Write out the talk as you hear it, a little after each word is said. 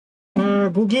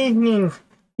Good evening,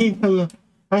 people.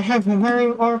 I have a very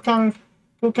important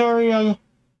tutorial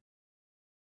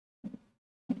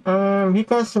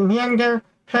because Blender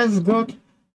has got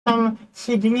some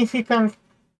significant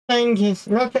changes.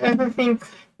 Not everything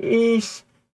is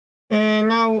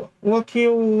now what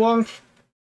you want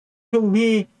to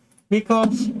be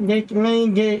because they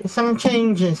made some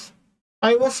changes.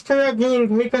 I was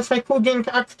struggling because I couldn't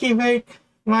activate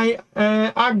my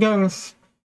addons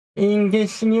in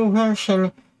this new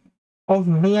version of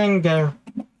Blender,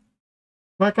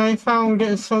 but I found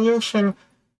a solution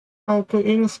how to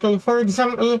install. For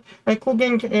example, I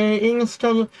couldn't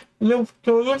install loop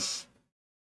tools.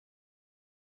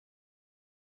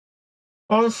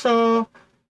 Also,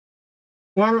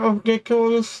 one of the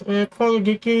tools called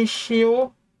the tissue,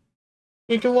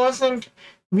 it wasn't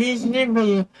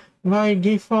visible by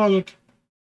default.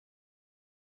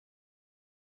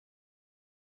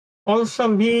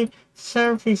 Also, the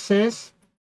surfaces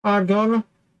add-on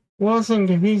wasn't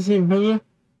visible.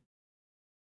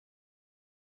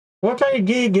 What I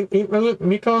did,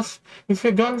 because if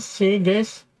you don't see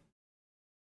this,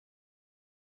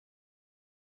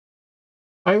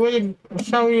 I will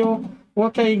show you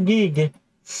what I did.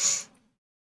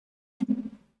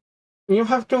 You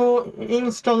have to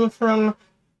install from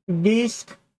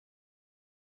disk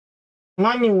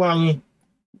manually.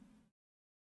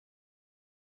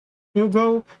 You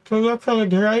go to local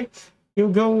drive, you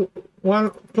go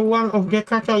to one of the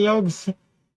catalogs,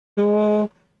 to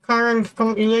current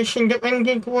compilation,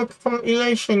 depending what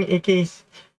compilation it is.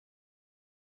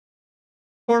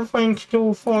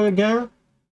 4.2 folder,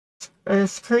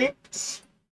 scripts,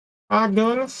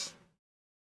 add-ons.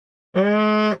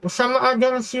 Some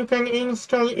add-ons you can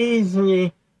install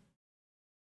easily.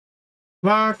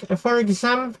 But for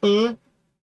example,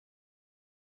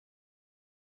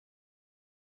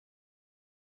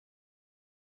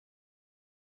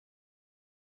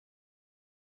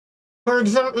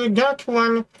 that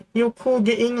one you could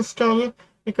install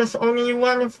because only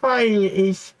one file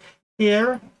is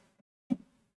here.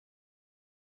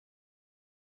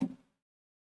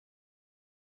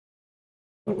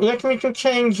 Let me to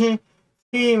change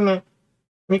theme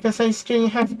because I still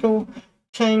have to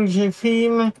change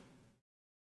theme.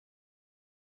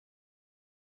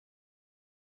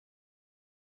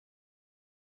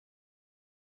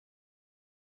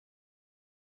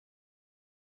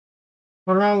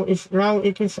 Now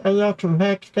it is a lot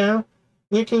better.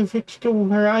 Little bit too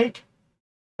bright.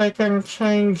 I can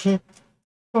change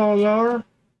color.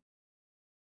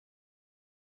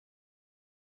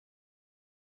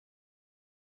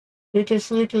 It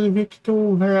is little bit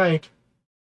too bright.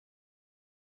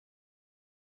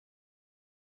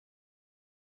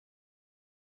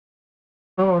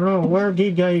 Oh no, where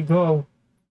did I go?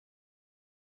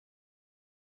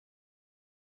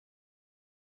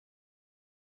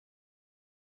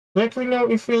 Let me know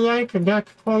if you like that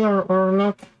color or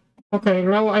not. Okay,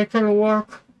 now I can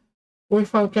work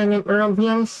without any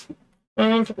problems.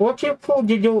 And what you could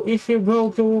do if you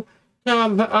go to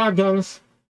tab add-ons,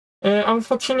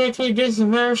 unfortunately this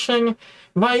version,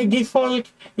 by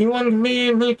default, you won't be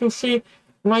able to see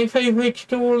my favorite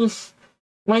tools.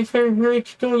 My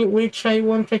favorite tool which I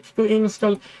wanted to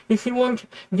install. If you want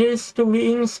this to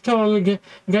be installed,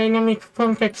 dynamic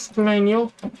context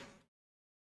menu.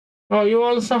 Oh, you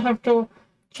also have to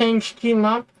change key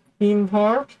map,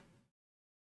 import.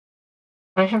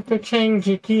 I have to change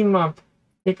the key map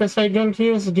because I don't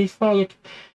use default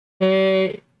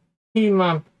key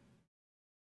map.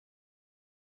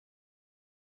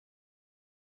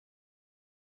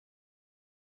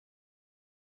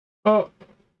 Oh,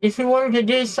 if you want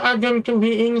this add-on to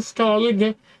be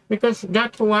installed, because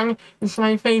that one is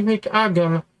my favorite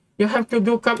add-on, you have to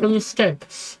do a couple of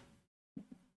steps.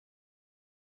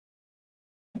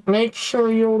 Make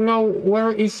sure you know where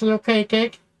it's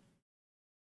located.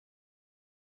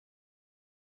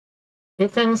 You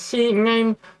can see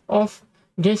name of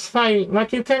this file,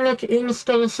 but you cannot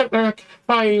install separate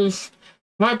files.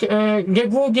 But the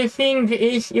good thing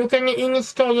is you can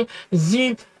install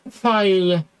zip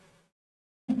file.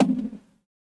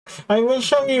 I will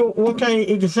show you what I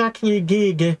exactly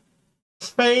did.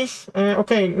 Space,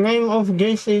 okay, name of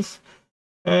this is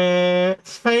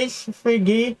space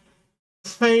 3D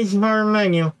spacebar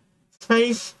menu.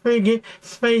 Space 3D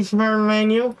spacebar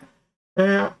menu.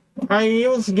 I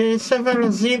use the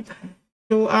 7-zip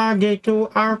to add it to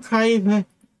archive,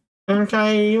 and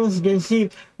I use the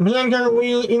zip. Blender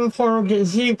will import the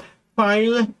zip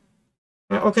file.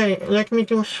 Okay, let me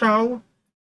to show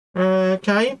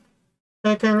type.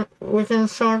 We can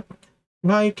sort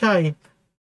by type.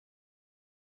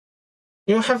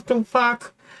 You have to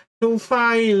pack to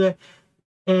file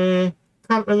a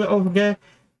couple of the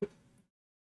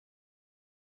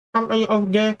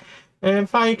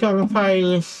Python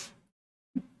files.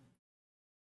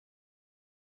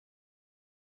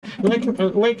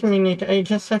 Wait a minute, I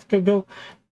just have to go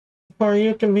for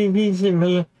you to be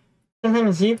visible.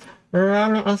 7-zip,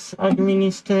 run as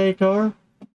administrator.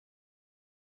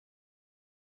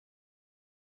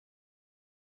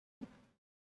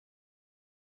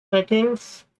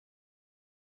 Settings.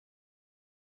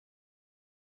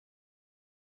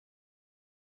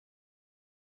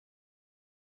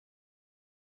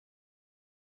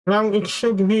 Now it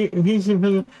should be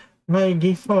visible by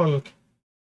default.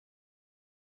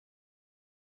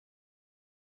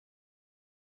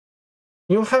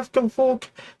 You have to put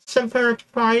separate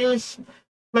files,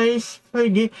 space for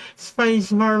the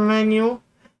spacebar menu.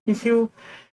 If you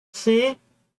see,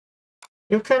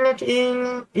 you cannot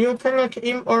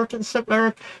import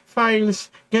separate files.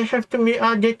 They have to be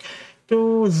added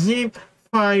to zip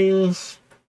files.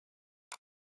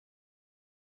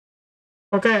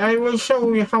 Okay, I will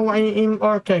show you how I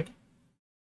import it.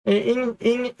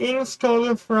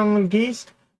 Install from this.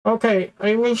 Okay,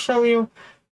 I will show you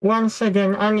once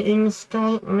again.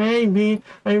 Uninstall. Maybe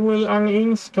I will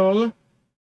uninstall.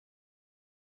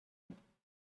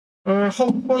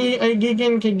 Hopefully I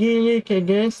didn't delete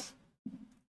this.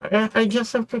 I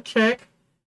just have to check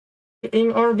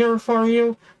in order for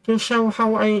you to show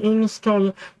how I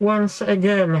install once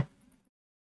again.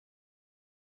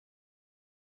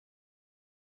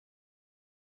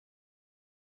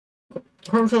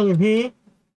 Control V.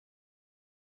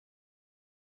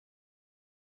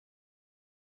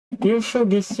 You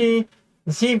should see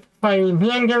zip file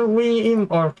Blender will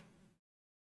import.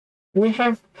 We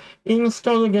have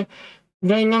installed the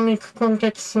dynamic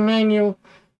context menu,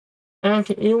 and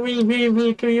you will be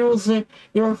able to use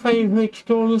your favorite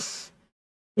tools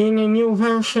in a new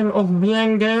version of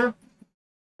Blender.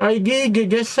 I did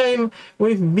the same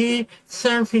with B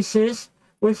surfaces,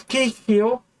 with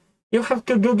tissue. You have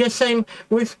to do the same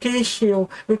with tissue,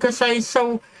 because I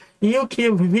saw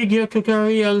YouTube video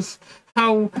tutorials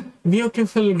how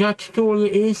beautiful that tool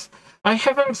is. I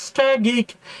haven't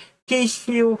studied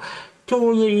tissue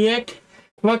tool yet,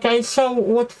 but I saw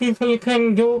what people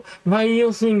can do by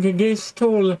using this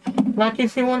tool. But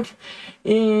if you want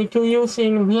to use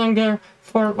in Blender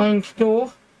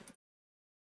 4.2,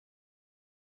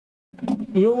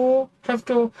 you have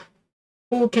to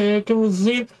put to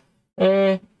zip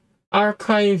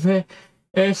archive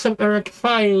separate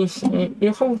files.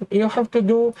 You have to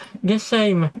do the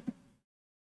same.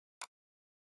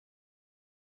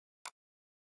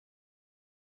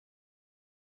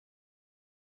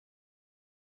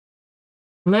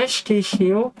 Mesh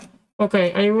tissue.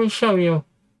 Okay, I will show you.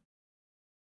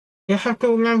 You have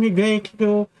to navigate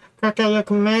to catalog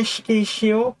mesh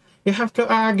tissue. You have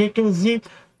to add it to zip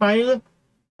file,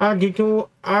 add it to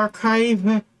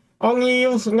archive. Only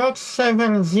use not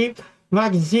 7-zip,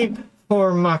 but zip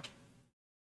format.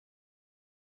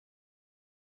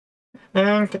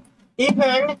 And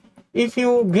even if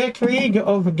you get rid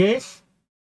of this,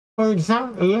 for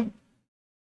example,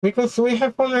 because we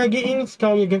have already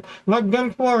installed it, but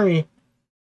don't worry.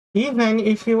 Even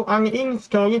if you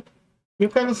uninstall it, you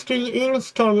can still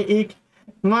install it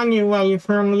manually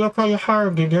from local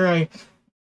hard drive.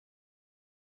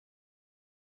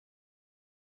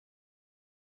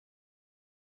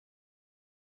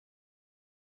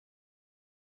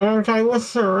 And I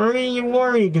was really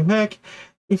worried that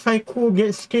if I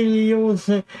could still use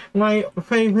my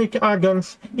favorite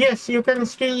add-ons. Yes, you can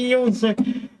still use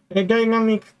a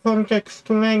dynamic context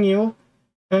menu.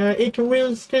 It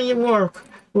will still work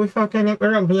without any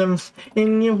problems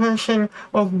in new version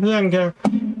of Blender.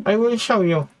 I will show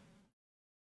you.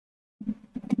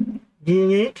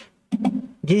 Delete,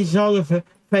 dissolve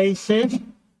faces.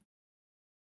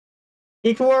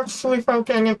 It works without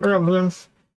any problems.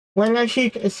 When I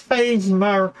hit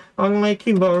spacebar on my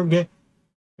keyboard,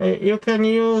 you can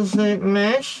use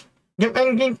mesh,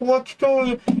 depending what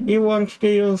tool you want to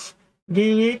use.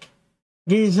 Delete,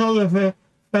 dissolve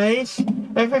face,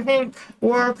 everything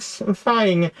works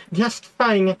fine, just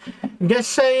fine. The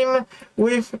same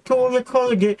with tool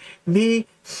called V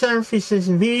surfaces.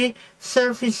 V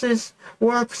surfaces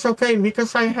works okay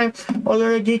because I have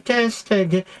already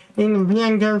tested in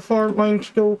Blender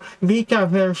 4.2 beta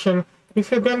version. If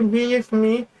you don't believe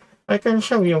me, I can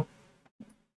show you.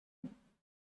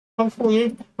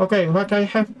 Hopefully, okay, but I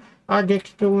have added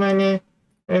too many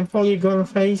polygon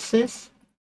faces.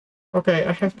 Okay,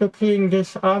 I have to clean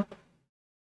this up.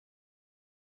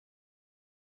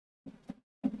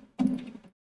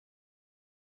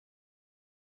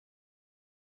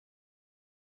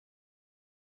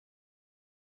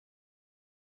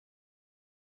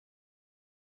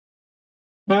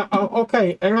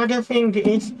 Okay, another thing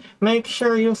is make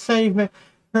sure you save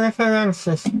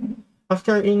preferences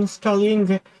after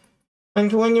installing.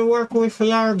 And when you work with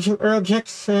large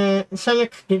projects,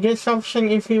 select this option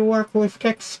if you work with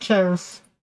textures.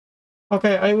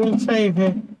 Okay, I will save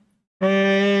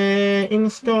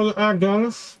install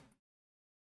addons.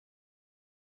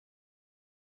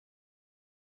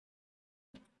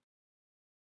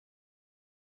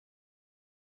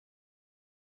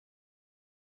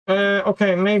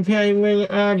 Okay, maybe I will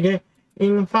add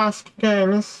in fast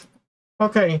turns.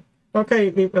 Okay,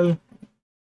 people,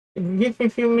 give me a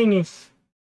few minutes.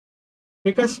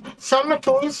 Because some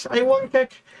tools I wanted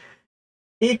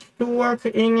it to work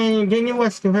in the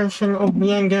newest version of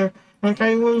Blender, and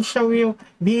I will show you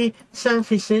the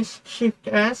surfaces. Shift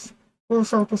S,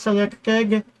 also to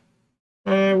selected.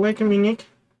 Wait a minute.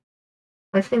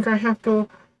 I think I have to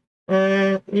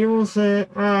use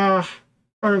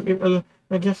sorry people,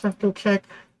 I just have to check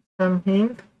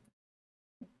something.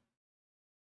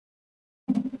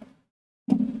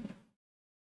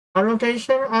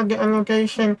 Annotation, add the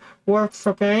annotation works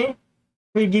okay.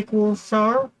 3D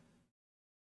cursor.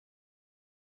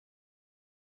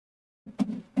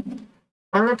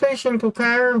 Annotation to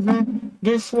curve,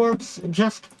 this works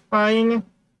just fine.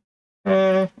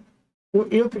 You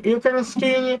can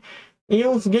still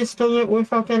use this tool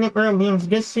without any problems.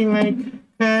 Just to make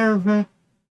curve.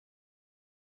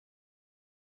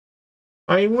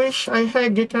 I wish I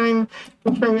had the time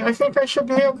to show you. I think I should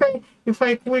be okay if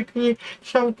I quickly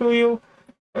show to you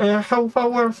how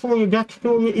powerful that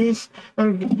tool is,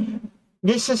 and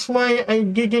this is why I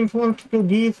didn't want to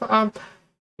give up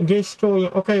this tool.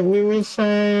 Okay, we will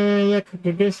select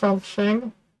this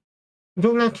option.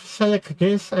 Do not select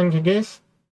this and this.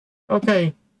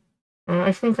 Okay,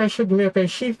 I think I should be okay.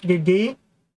 Shift D.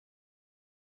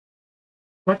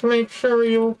 But make sure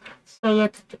you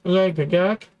select like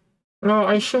that. No,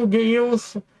 I should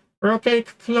use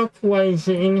rotate clockwise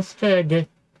instead.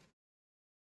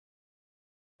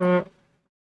 Wait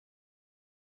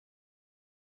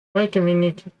a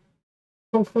minute.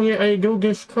 Hopefully I do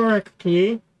this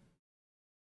correctly.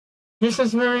 This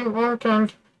is very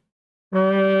important.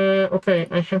 Okay,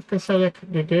 I have to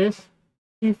select this.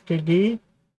 Shift D.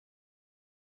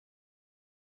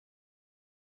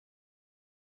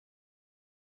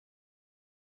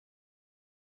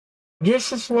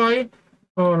 This is why.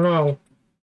 Oh no.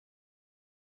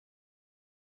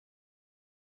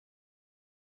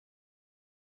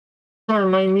 Sorry,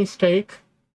 my mistake.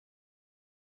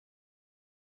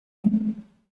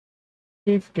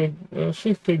 Shift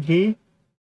D.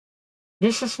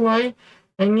 This is why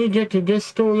I needed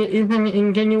this tool even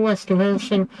in the newest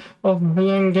version of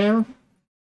Blender.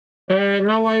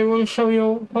 Now I will show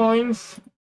you points.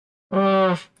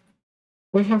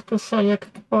 We have to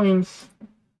select points.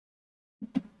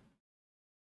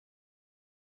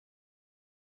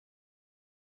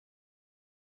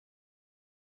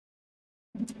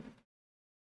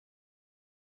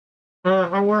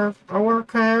 Our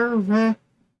curve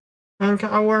and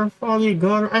our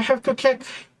polygon. I have to check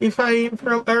if I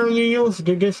properly used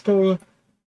this tool.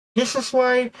 This is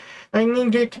why I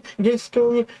needed this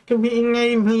tool to be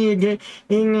enabled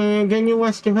in the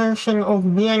newest version of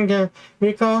Blender,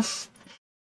 because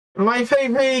my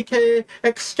favorite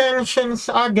extensions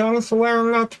add-ons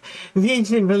were not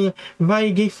visible by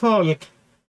default.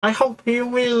 I hope you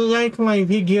will like my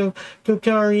video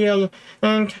tutorial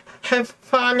and have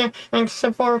fun and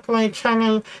support my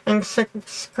channel and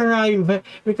subscribe,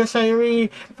 because I really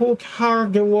put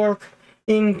hard work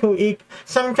into it.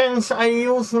 Sometimes I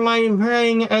use my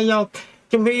brain a lot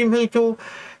to be able to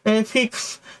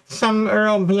fix some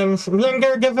problems.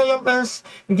 Blender developers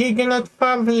did not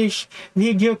publish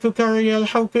video tutorial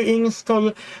how to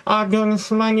install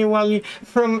add-ons manually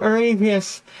from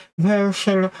previous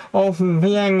version of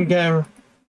Blender.